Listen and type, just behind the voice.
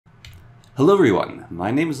Hello everyone, my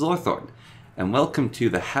name is Lorthorn, and welcome to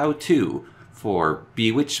the how-to for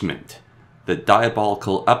Bewitchment, the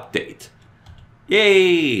Diabolical update.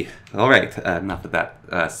 Yay! Alright, enough of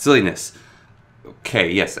that silliness. Okay,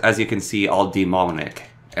 yes, as you can see, all demonic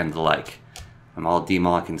and the like. I'm all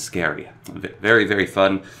demonic and scary. Very, very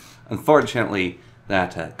fun. Unfortunately,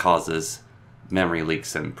 that causes memory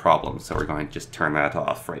leaks and problems, so we're going to just turn that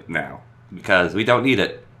off right now, because we don't need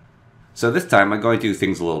it. So this time I'm going to do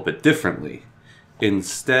things a little bit differently.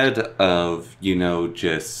 Instead of,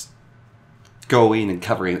 just going and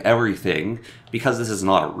covering everything, because this is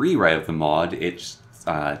not a rewrite of the mod, it's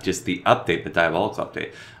just the update, the Diabolical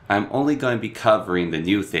update, I'm only going to be covering the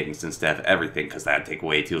new things instead of everything, because that'd take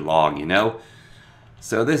way too long,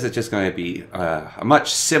 So this is just going to be a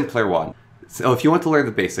much simpler one. So if you want to learn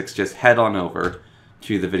the basics, just head on over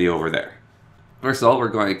to the video over there. First of all, we're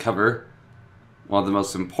going to cover one of the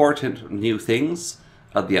most important new things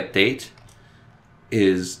of the update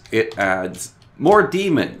is it adds more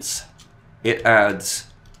demons. It adds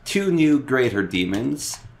 2 new greater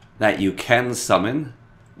demons that you can summon.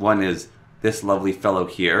 One is this lovely fellow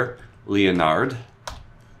here, Leonard,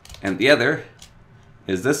 and the other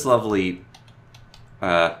is this lovely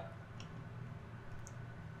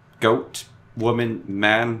goat, woman,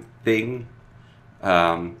 man thing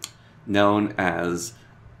known as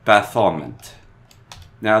Baphomet.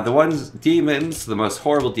 Now, demons, the most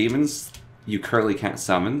horrible demons, you currently can't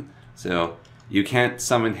summon. So, you can't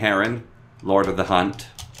summon Heron, Lord of the Hunt.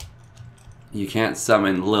 You can't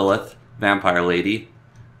summon Lilith, Vampire Lady.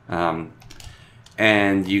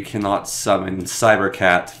 And you cannot summon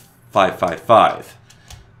Cybercat 555.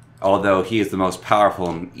 Although he is the most powerful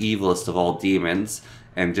and evilest of all demons,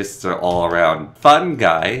 and just an all-around fun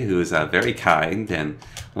guy who is very kind and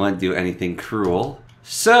won't do anything cruel.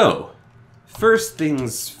 So, first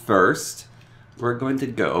things first, we're going to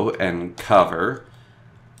go and cover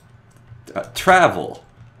travel.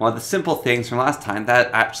 One of the simple things from last time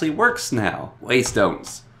that actually works now.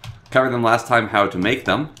 Waystones. Covered them last time how to make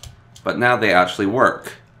them, but now they actually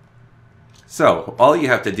work. So, all you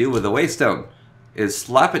have to do with a waystone is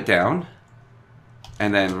slap it down,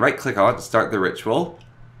 and then right click on it to start the ritual,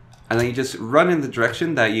 and then you just run in the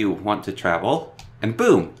direction that you want to travel, and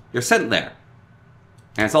boom, you're sent there.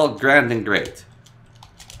 And it's all grand and great.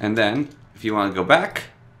 And then, if you want to go back,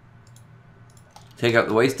 take out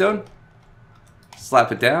the waystone,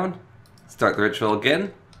 slap it down, start the ritual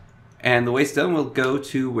again, and the waystone will go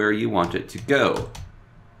to where you want it to go.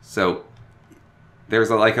 So, there's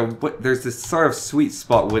there's this sort of sweet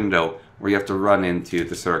spot window where you have to run into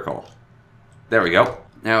the circle. There we go.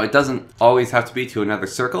 Now, it doesn't always have to be to another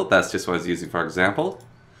circle. That's just what I was using for example.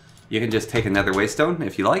 You can just take another waystone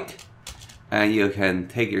if you like, and you can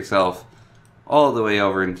take yourself all the way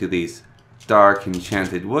over into these dark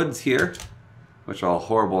enchanted woods here, which are all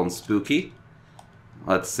horrible and spooky,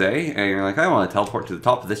 let's say, and you're like, I want to teleport to the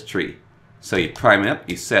top of this tree. So you prime it up,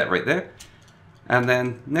 you set it right there, and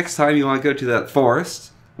then next time you want to go to that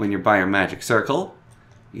forest, when you're by your magic circle,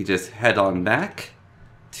 you just head on back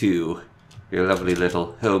to your lovely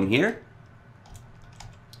little home here,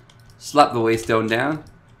 slap the waystone down,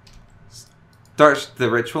 start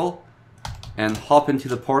the ritual, and hop into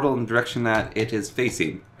the portal in the direction that it is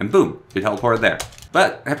facing, and boom, you teleported there.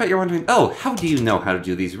 But I bet you're wondering, oh, how do you know how to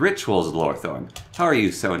do these rituals, Lorthorn? How are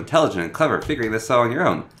you so intelligent and clever figuring this out on your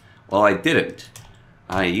own? Well, I didn't.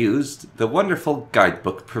 I used the wonderful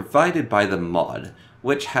guidebook provided by the mod,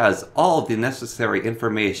 which has all the necessary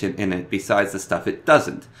information in it besides the stuff it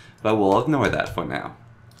doesn't, but we'll ignore that for now.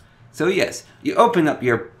 So yes, you open up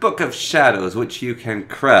your Book of Shadows, which you can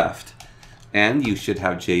craft. And you should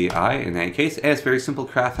have JI in any case, and it's very simple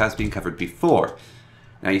craft, has been covered before.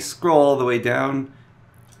 Now you scroll all the way down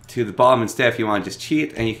to the bottom instead if you want to just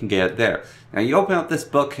cheat, and you can get it there. Now you open up this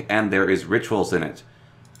book, and there is rituals in it.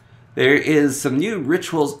 There is some new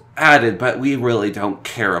rituals added, but we really don't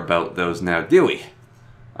care about those now, do we?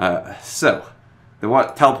 So, the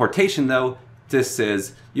teleportation though, this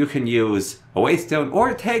is, you can use a waystone or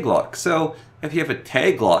a tag lock. So, if you have a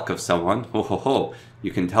tag lock of someone, you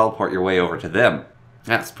can teleport your way over to them.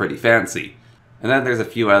 That's pretty fancy. And then there's a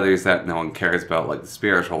few others that no one cares about, like the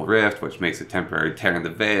Spiritual Rift, which makes a temporary tear in the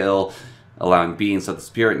veil, allowing beings of the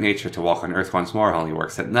spirit nature to walk on Earth once more, only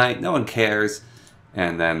works at night, no one cares.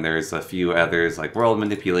 And then there's a few others, like World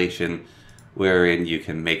Manipulation, wherein you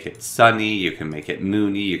can make it sunny, you can make it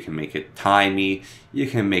moony, you can make it timey, you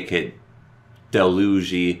can make it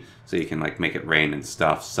deluge-y, so you can make it rain and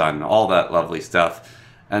stuff, sun, all that lovely stuff.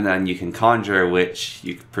 And then you can conjure, which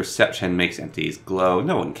perception makes entities glow.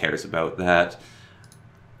 No one cares about that.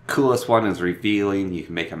 Coolest one is revealing. You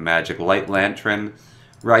can make a magic light lantern,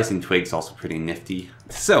 Rising Twig's also pretty nifty.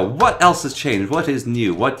 So, what else has changed? What is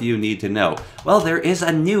new? What do you need to know? Well, there is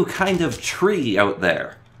a new kind of tree out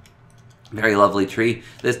there. Very lovely tree.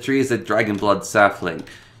 This tree is a dragon blood sapling.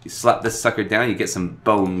 You slap this sucker down, you get some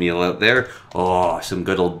bone meal out there. Oh, some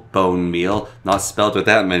good old bone meal. Not spelled with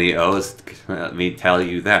that many O's, let me tell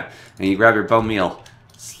you that. And you grab your bone meal,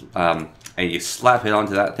 and you slap it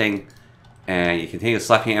onto that thing, and you continue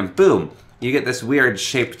slapping it, and boom! You get this weird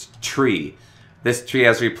shaped tree. This tree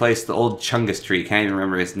has replaced the old Chungus tree. Can't even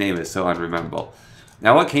remember his name, it's so unrememberable.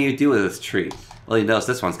 Now what can you do with this tree? Well, you notice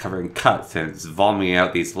this one's covered in cuts, and it's vomiting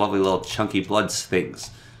out these lovely little chunky blood things.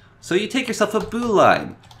 So you take yourself a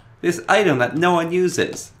booline. This item that no one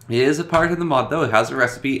uses. It is a part of the mod though. It has a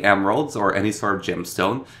recipe, emeralds, or any sort of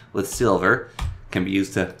gemstone with silver. Can be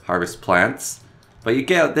used to harvest plants. But you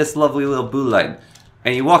get this lovely little booline.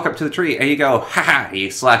 And you walk up to the tree, and you go, ha-ha, and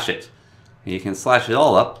you slash it. And you can slash it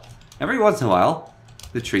all up. Every once in a while,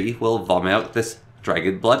 the tree will vomit out this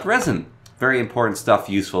dragon blood resin. Very important stuff,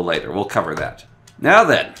 useful later. We'll cover that. Now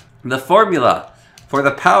then, the formula for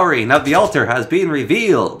the powering of the altar has been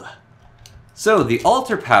revealed. So, the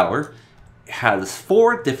altar power has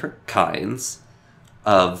 4 different kinds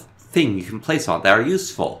of thing you can place on that are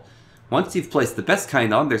useful. Once you've placed the best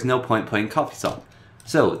kind on, there's no point putting copies on.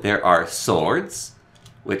 So, there are swords,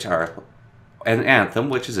 which are an anthem,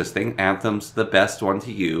 which is this thing. Anthem's the best one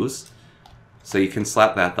to use. So you can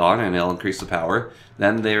slap that on and it'll increase the power.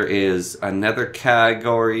 Then there is another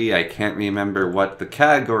category. I can't remember what the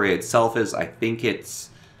category itself is. I think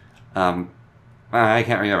it's... I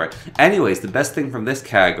can't remember. Anyways, the best thing from this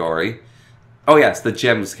category... Oh yes, the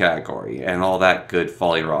gems category and all that good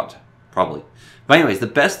folly rot. Probably. But anyways, the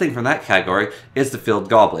best thing from that category is the filled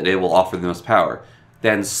goblet. It will offer the most power.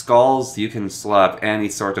 Then skulls, you can slap any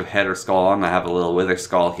sort of head or skull on. I have a little wither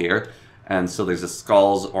skull here. And so there's a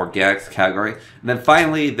skulls organics category. And then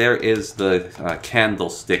finally there is the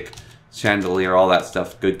candlestick, chandelier, all that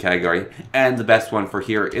stuff, good category. And the best one for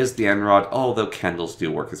here is the end rod, although candles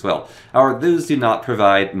do work as well. However, those do not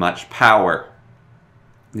provide much power.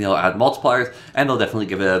 They'll add multipliers and they'll definitely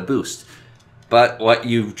give it a boost. But what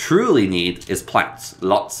you truly need is plants.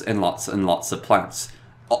 Lots and lots and lots of plants.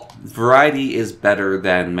 Variety is better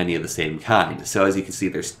than many of the same kind. So as you can see,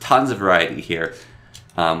 there's tons of variety here.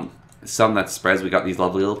 Some that spreads. We got these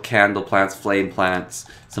lovely little candle plants, flame plants,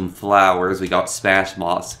 some flowers. We got smash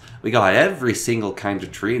moss. We got every single kind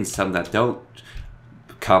of tree, and some that don't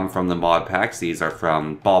come from the mod packs. These are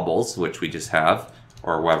from baubles, which we just have,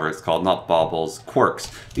 or whatever it's called. Not baubles, quirks.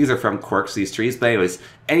 These are from quirks, these trees. But anyways,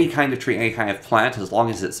 any kind of tree, any kind of plant, as long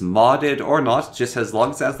as it's modded or not, just as long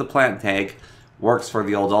as it has the plant tag, works for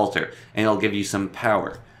the old altar, and it'll give you some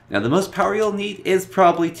power. Now, the most power you'll need is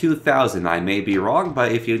probably 2,000. I may be wrong,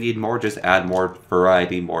 but if you need more, just add more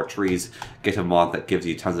variety, more trees. Get a mod that gives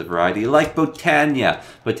you tons of variety, like Botania.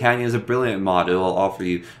 Botania is a brilliant mod. It will offer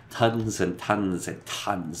you tons and tons and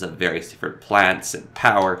tons of various different plants and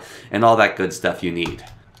power and all that good stuff you need.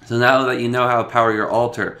 So now that you know how to power your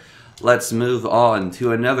altar, let's move on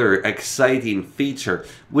to another exciting feature,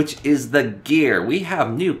 which is the gear. We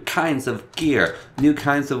have new kinds of gear. New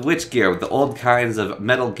kinds of witch gear. The old kinds of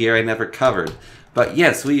metal gear I never covered. But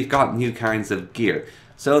yes, we've got new kinds of gear.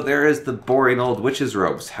 So there is the boring old witch's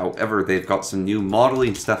robes. However, they've got some new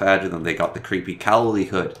modeling stuff added to them. They got the creepy cowley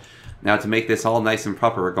hood. Now to make this all nice and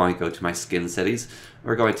proper, we're going to go to my skin settings.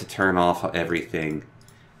 We're going to turn off everything.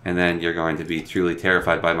 And then you're going to be truly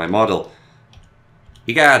terrified by my model.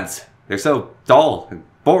 Egads! They're so dull and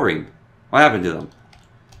boring. What happened to them?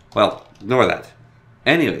 Well, ignore that.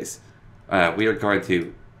 Anyways, we are going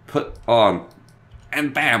to put on,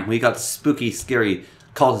 and bam, we got spooky, scary,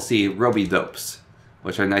 culty roby dopes,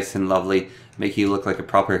 which are nice and lovely, make you look like a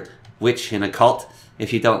proper witch in a cult.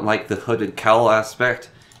 If you don't like the hooded cowl aspect,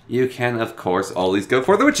 you can, of course, always go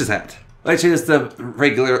for the witch's hat, which is the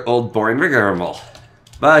regular old boring rigmarole.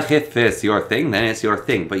 But if it's your thing, then it's your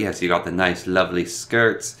thing. But yes, you got the nice, lovely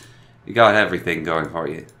skirts. You got everything going for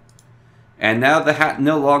you. And now the hat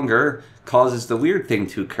no longer causes the weird thing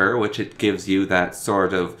to occur, which it gives you that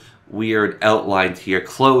sort of weird outline to your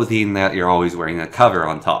clothing that you're always wearing a cover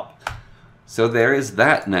on top. So there is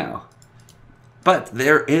that now. But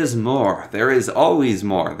there is more. There is always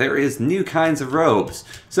more. There is new kinds of robes.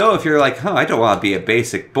 So if you're like, oh, I don't want to be a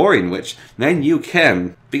basic boring witch, then you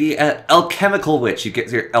can be an alchemical witch. You get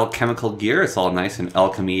your alchemical gear. It's all nice and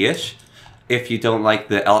alchemy-ish. If you don't like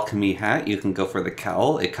the alchemy hat, you can go for the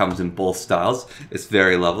cowl. It comes in both styles. It's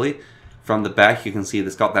very lovely. From the back, you can see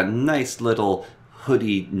it's got that nice little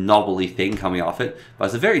hoodie knobbly thing coming off it. But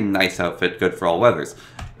it's a very nice outfit, good for all weathers.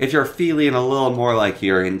 If you're feeling a little more like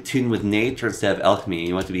you're in tune with nature instead of alchemy, and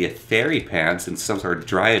you want to be a fairy pants and some sort of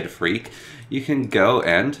dryad freak, you can go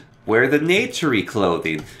and wear the naturey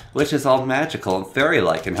clothing, which is all magical and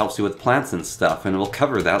fairy-like and helps you with plants and stuff, and we'll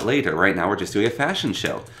cover that later. Right now we're just doing a fashion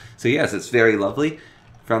show. So yes, it's very lovely.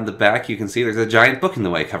 From the back you can see there's a giant book in the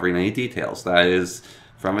way covering any details. That is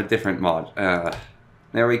from a different mod.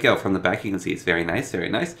 There we go. From the back you can see it's very nice, very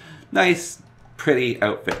nice. Nice, pretty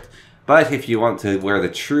outfit. But if you want to wear the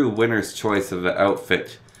true winner's choice of an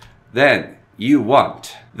outfit, then you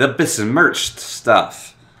want the besmirched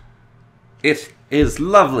stuff. It is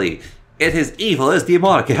lovely. It is evil, it's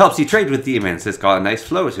demonic. It helps you trade with demons. It's got a nice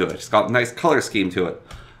flow to it. It's got a nice color scheme to it.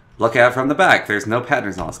 Look at it from the back. There's no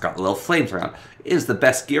patterns on it. It's got little flames around. It is the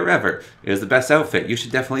best gear ever. It is the best outfit. You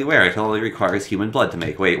should definitely wear it. It only requires human blood to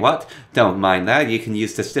make. Wait, what? Don't mind that. You can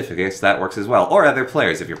use certificates. That works as well. Or other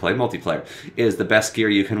players if you're playing multiplayer. It is the best gear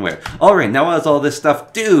you can wear. Alright, now what does all this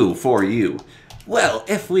stuff do for you? Well,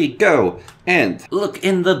 if we go and look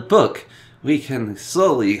in the book, we can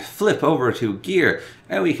slowly flip over to gear,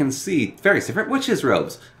 and we can see various different witches'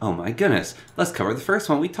 robes. Oh my goodness. Let's cover the first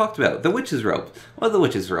one we talked about, the witches' robes. What do the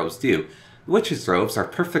witches' robes do? The witches' robes are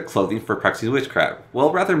perfect clothing for practicing witchcraft.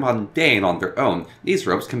 While rather mundane on their own, these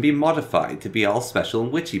robes can be modified to be all special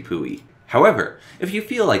and witchy-pooey. However, if you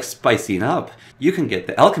feel like spicing up, you can get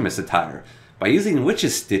the alchemist attire. By using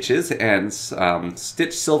witches' stitches and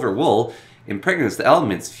stitched silver wool, impregnates the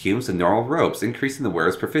elements fumes in normal robes, increasing the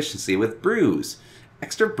wearer's proficiency with brews.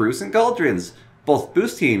 Extra brews and cauldrons, both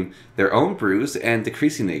boosting their own brews and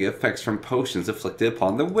decreasing negative effects from potions inflicted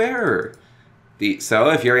upon the wearer. So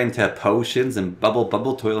if you're into potions and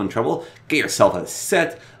bubble, toil and trouble, get yourself a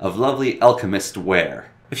set of lovely alchemist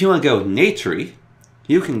wear. If you want to go naturey,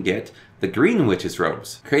 you can get the green witch's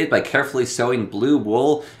robes, created by carefully sewing blue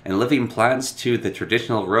wool and living plants to the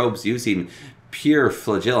traditional robes using pure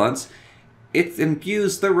flagellants. It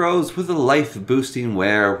imbues the robes with a life-boosting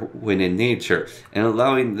wear when in nature, and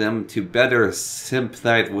allowing them to better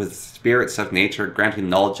sympathize with spirits of nature, granting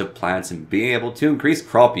knowledge of plants and being able to increase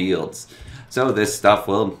crop yields. So this stuff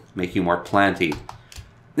will make you more planty.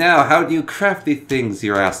 Now, how do you craft these things,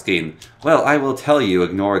 you're asking? Well, I will tell you,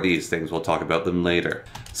 ignore these things, we'll talk about them later.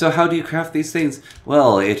 So how do you craft these things?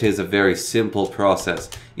 Well, it is a very simple process.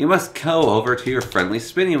 You must go over to your friendly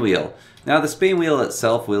spinning wheel. Now, the spinning wheel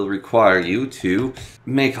itself will require you to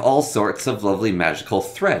make all sorts of lovely magical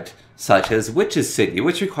thread, such as Witch's City,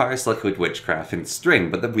 which requires liquid witchcraft and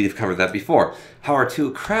string, but we've covered that before. However,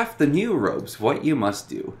 to craft the new robes, what you must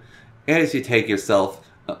do is you take yourself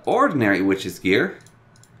ordinary witch's gear,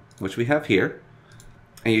 which we have here,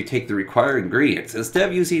 and you take the required ingredients. Instead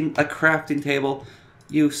of using a crafting table,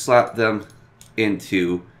 you slap them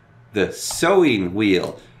into the sewing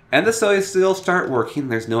wheel. And the sewing still start working.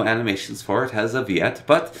 There's no animations for it as of yet,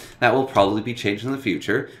 but that will probably be changed in the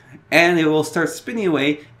future. And it will start spinning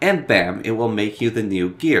away, and bam, it will make you the new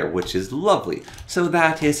gear, which is lovely. So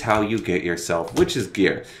that is how you get yourself witch's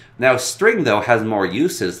gear. Now, string, though, has more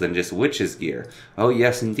uses than just witch's gear. Oh,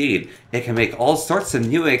 yes, indeed. It can make all sorts of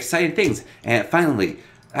new and exciting things. And finally,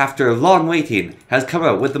 after long waiting, has come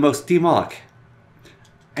out with the most demonic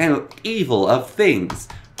and evil of things,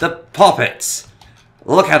 the puppets.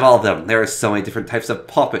 Look at all of them. There are so many different types of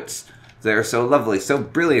puppets. They're so lovely, so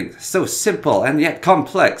brilliant, so simple, and yet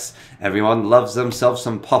complex. Everyone loves themselves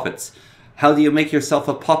some puppets. How do you make yourself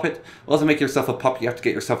a puppet? Well, to make yourself a puppet, you have to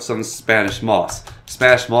get yourself some Spanish moss.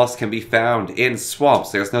 Spanish moss can be found in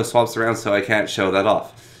swamps. There's no swamps around, so I can't show that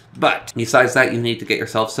off. But besides that, you need to get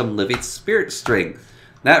yourself some living spirit string.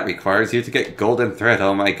 That requires you to get golden thread,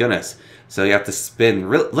 oh my goodness. So you have to spin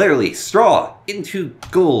literally straw into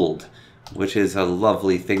gold, which is a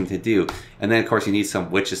lovely thing to do. And then, of course, you need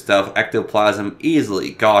some witch's stuff. Ectoplasm,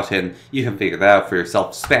 easily gotten. You can figure that out for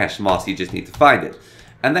yourself. Spanish moss, you just need to find it.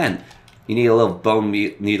 And then, you need a little bone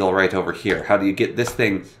needle right over here. How do you get this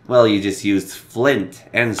thing? Well, you just use flint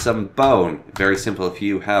and some bone. Very simple if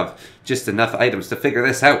you have just enough items to figure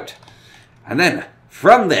this out. And then,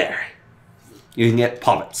 from there, you can get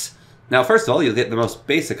puppets. Now, first of all, you'll get the most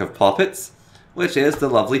basic of puppets, which is the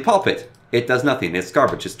lovely puppet. It does nothing. It's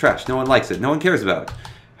garbage. It's trash. No one likes it. No one cares about it.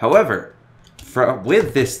 However,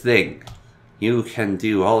 with this thing, you can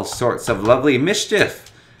do all sorts of lovely mischief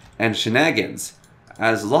and shenanigans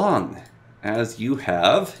as long as you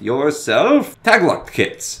have yourself taglock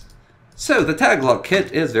kits. So the taglock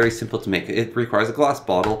kit is very simple to make. It requires a glass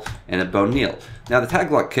bottle and a bone needle. Now the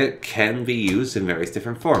taglock kit can be used in various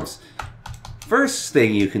different forms. First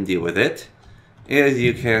thing you can do with it is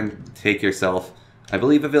you can take yourself, I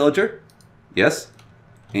believe, a villager. Yes.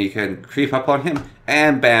 And you can creep up on him,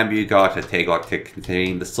 and bam, you got a taglock kit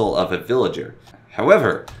containing the soul of a villager.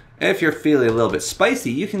 However, if you're feeling a little bit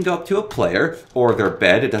spicy, you can go up to a player or their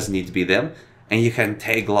bed, it doesn't need to be them, and you can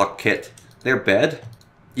tag lock kit their bed.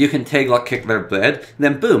 You can tag lock kick their bed, and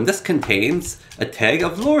then boom, this contains a tag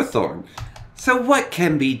of Lorthorn. So what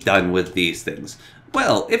can be done with these things?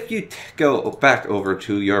 Well, if you go back over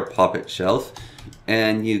to your poppet shelf,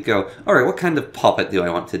 and you go, alright, what kind of poppet do I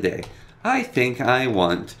want today? I think I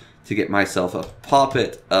want to get myself a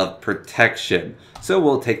poppet of protection. So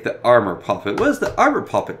we'll take the armor poppet. What does the armor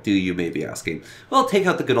poppet do, you may be asking? Well, take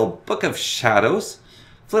out the good old Book of Shadows,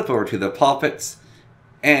 flip over to the poppets,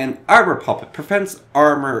 and armor poppet prevents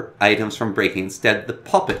armor items from breaking. Instead, the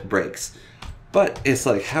poppet breaks. But it's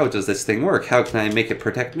like, how does this thing work? How can I make it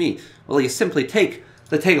protect me? Well, you simply take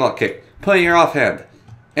the tag lock kick, put it in your offhand,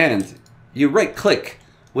 and you right click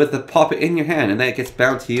with the poppet in your hand, and then it gets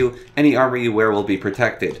bound to you. Any armor you wear will be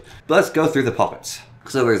protected. But let's go through the poppets.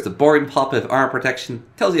 So there's the boring poppet of armor protection,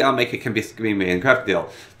 tells you how to make it, can be made in craft deal.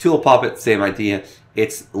 Tool poppet, same idea.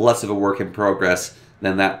 It's less of a work in progress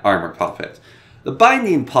than that armor poppet. The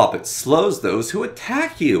binding poppet slows those who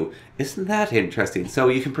attack you. Isn't that interesting? So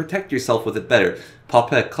you can protect yourself with it better.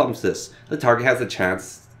 Poppet clumps this. The target has a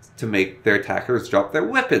chance to make their attackers drop their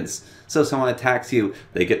weapons. So if someone attacks you,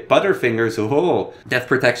 they get butterfingers. Oh, death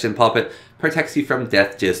protection poppet protects you from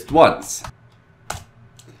death just once.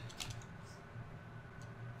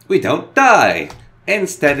 We don't die.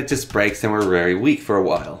 Instead, it just breaks and we're very weak for a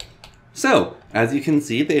while. So, as you can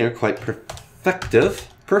see, they are quite effective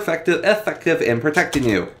in protecting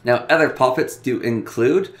you. Now, other poppets do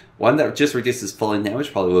include one that just reduces falling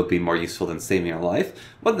damage, probably would be more useful than saving your life.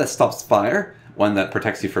 One that stops fire. One that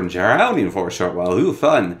protects you from drowning for a short while. Ooh,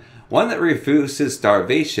 fun. One that reduces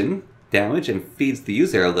starvation damage and feeds the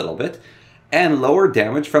user a little bit. And lower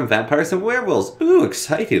damage from vampires and werewolves. Ooh,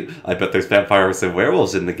 exciting. I bet there's vampires and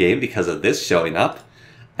werewolves in the game because of this showing up.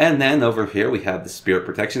 And then over here we have the spirit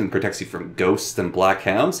protection. It protects you from ghosts and black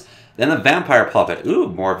hounds. Then a vampire poppet. Ooh,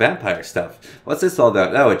 more vampire stuff. What's this all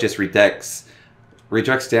about? Oh, it just redirects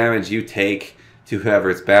damage you take to whoever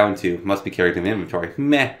it's bound to. Must be carried in inventory.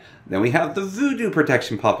 Meh. Then we have the voodoo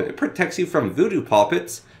protection poppet. It protects you from voodoo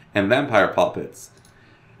poppets and vampire poppets.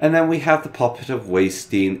 And then we have the poppet of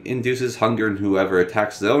wasting. Induces hunger in whoever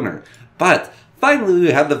attacks the owner. But finally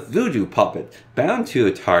we have the voodoo poppet. Bound to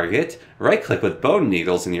a target, right click with bone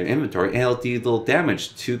needles in your inventory and it'll deal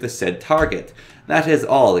damage to the said target. That is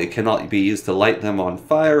all. It cannot be used to light them on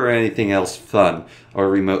fire or anything else fun or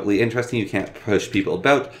remotely interesting. You can't push people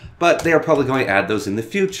about, but they are probably going to add those in the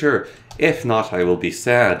future. If not, I will be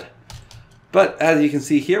sad. But as you can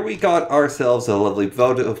see here, we got ourselves a lovely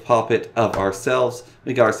voodoo poppet of ourselves.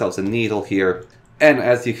 We got ourselves a needle here. And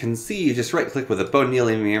as you can see, you just right click with a bone needle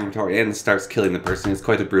in your inventory and it starts killing the person. It's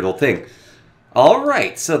quite a brutal thing.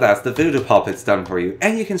 Alright, so that's the voodoo poppets done for you.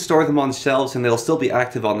 And you can store them on shelves and they'll still be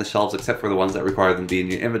active on the shelves except for the ones that require them to be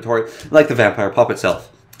in your inventory, like the vampire poppet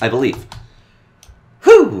shelf, I believe.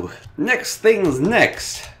 Whew! Next thing's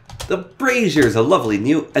next. The braziers, a lovely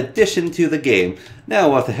new addition to the game.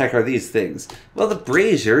 Now what the heck are these things? Well, the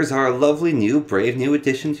braziers are a lovely new, brave new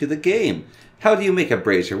addition to the game. How do you make a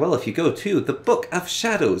brazier? Well, if you go to the Book of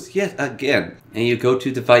Shadows, yet again, and you go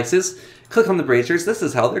to devices, click on the braziers, this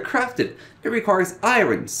is how they're crafted. It requires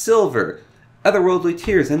iron, silver, otherworldly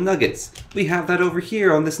tears, and nuggets. We have that over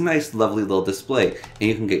here on this nice, lovely little display, and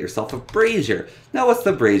you can get yourself a brazier. Now what's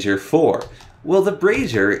the brazier for? Well, the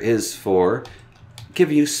brazier is for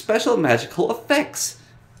giving you special magical effects,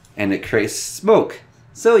 and it creates smoke.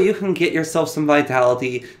 So you can get yourself some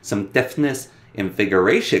vitality, some deftness,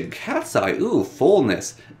 invigoration, cat's eye, ooh,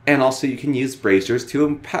 fullness. And also you can use braziers to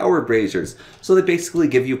empower braziers. So they basically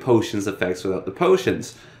give you potions effects without the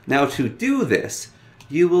potions. Now to do this,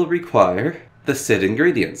 you will require the said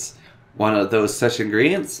ingredients. One of those such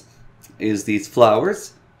ingredients is these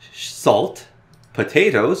flowers, salt,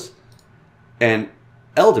 potatoes, and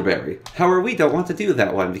elderberry. However, we don't want to do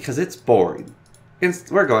that one because it's boring.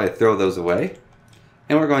 We're going to throw those away.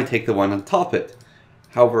 And we're going to take the one on top it.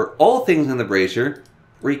 However, all things in the brazier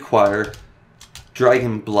require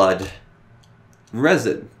dragon blood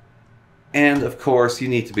resin. And of course, you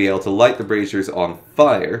need to be able to light the braziers on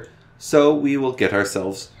fire. So we will get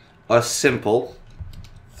ourselves a simple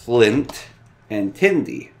flint and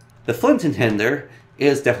tinder. The flint and tinder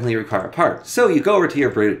is definitely a required part. So you go over to your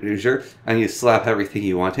brazier and you slap everything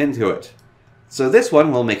you want into it. So this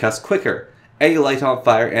one will make us quicker. And you light on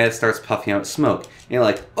fire and it starts puffing out smoke. And you're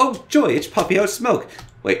like, oh joy, it's puffing out smoke.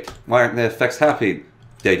 Wait, why aren't the effects happening?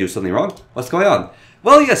 Did I do something wrong? What's going on?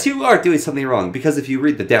 Well, yes, you are doing something wrong, because if you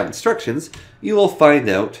read the down instructions, you will find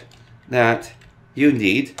out that you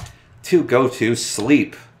need to go to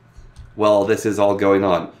sleep. while this is all going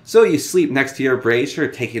on. So you sleep next to your brazier,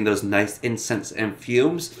 taking those nice incense and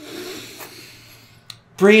fumes.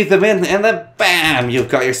 Breathe them in, and then bam! You've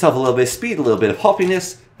got yourself a little bit of speed, a little bit of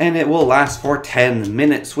hoppiness, and it will last for 10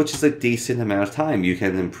 minutes, which is a decent amount of time. You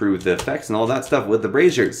can improve the effects and all that stuff with the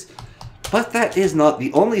braziers. But that is not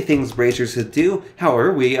the only things braziers could do.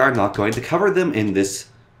 However, we are not going to cover them in this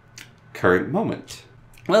current moment.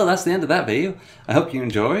 Well, that's the end of that video. I hope you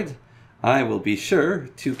enjoyed. I will be sure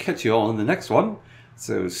to catch you all in the next one.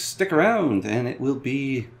 So stick around and it will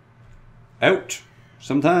be out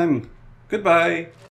sometime. Goodbye.